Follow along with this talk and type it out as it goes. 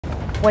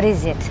What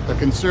is it? A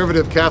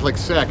conservative Catholic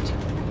sect.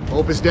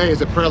 Opus Dei is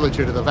a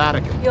prelature to the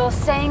Vatican. You're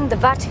saying the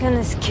Vatican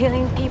is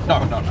killing people?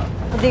 No.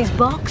 With these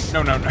books?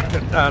 No, not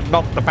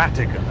the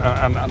Vatican,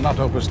 and not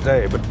Opus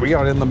Dei, but we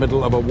are in the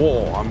middle of a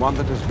war, and one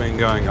that has been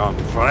going on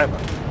forever.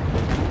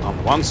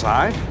 On one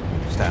side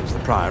stands the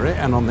Priory,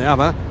 and on the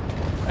other,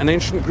 an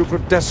ancient group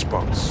of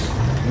despots,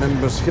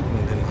 members hidden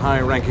in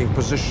high-ranking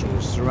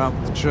positions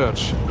throughout the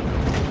church.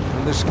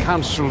 And this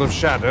Council of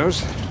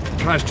Shadows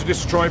tries to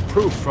destroy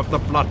proof of the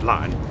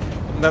bloodline,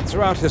 and that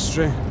throughout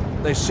history,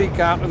 they seek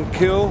out and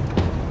kill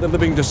the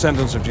living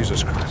descendants of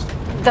Jesus Christ.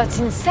 That's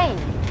insane.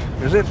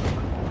 Is it?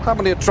 How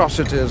many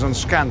atrocities and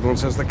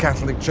scandals has the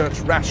Catholic Church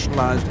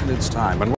rationalized in its time? And